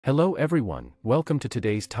Hello everyone, welcome to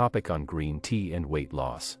today's topic on green tea and weight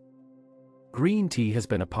loss. Green tea has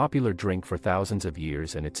been a popular drink for thousands of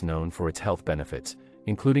years and it's known for its health benefits,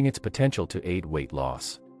 including its potential to aid weight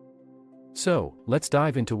loss. So, let's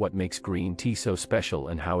dive into what makes green tea so special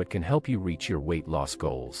and how it can help you reach your weight loss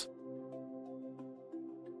goals.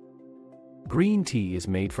 Green tea is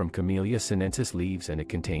made from Camellia sinensis leaves and it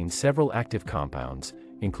contains several active compounds,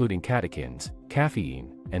 including catechins,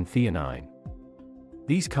 caffeine, and theanine.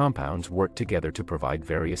 These compounds work together to provide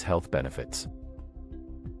various health benefits.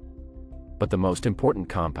 But the most important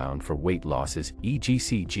compound for weight loss is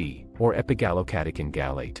EGCG, or epigallocatechin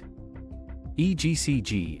gallate.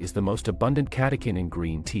 EGCG is the most abundant catechin in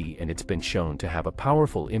green tea and it's been shown to have a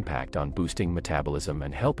powerful impact on boosting metabolism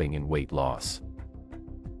and helping in weight loss.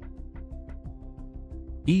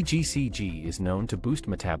 EGCG is known to boost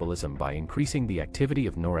metabolism by increasing the activity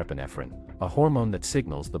of norepinephrine, a hormone that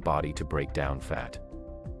signals the body to break down fat.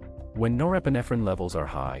 When norepinephrine levels are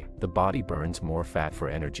high, the body burns more fat for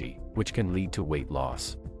energy, which can lead to weight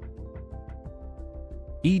loss.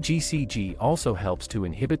 EGCG also helps to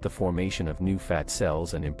inhibit the formation of new fat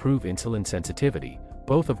cells and improve insulin sensitivity,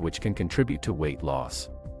 both of which can contribute to weight loss.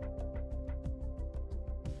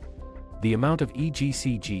 The amount of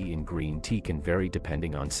EGCG in green tea can vary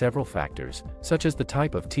depending on several factors, such as the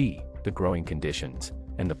type of tea, the growing conditions,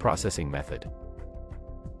 and the processing method.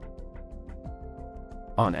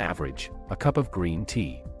 On average, a cup of green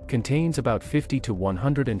tea contains about 50 to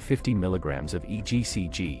 150 milligrams of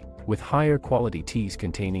EGCG, with higher quality teas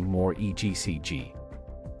containing more EGCG.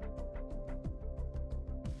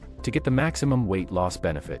 To get the maximum weight loss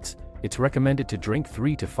benefits, it's recommended to drink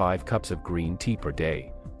 3 to 5 cups of green tea per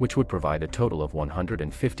day, which would provide a total of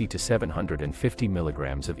 150 to 750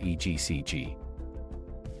 milligrams of EGCG.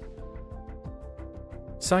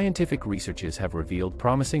 Scientific researches have revealed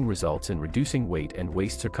promising results in reducing weight and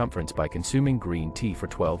waist circumference by consuming green tea for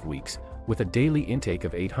 12 weeks, with a daily intake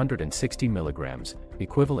of 860 milligrams,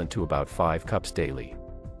 equivalent to about 5 cups daily.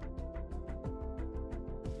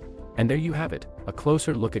 And there you have it, a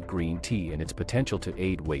closer look at green tea and its potential to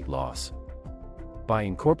aid weight loss. By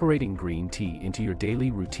incorporating green tea into your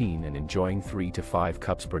daily routine and enjoying 3 to 5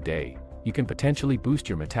 cups per day, you can potentially boost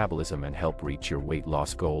your metabolism and help reach your weight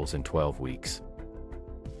loss goals in 12 weeks.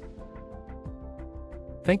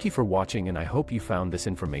 Thank you for watching and I hope you found this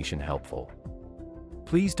information helpful.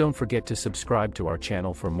 Please don't forget to subscribe to our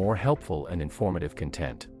channel for more helpful and informative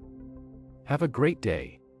content. Have a great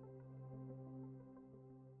day.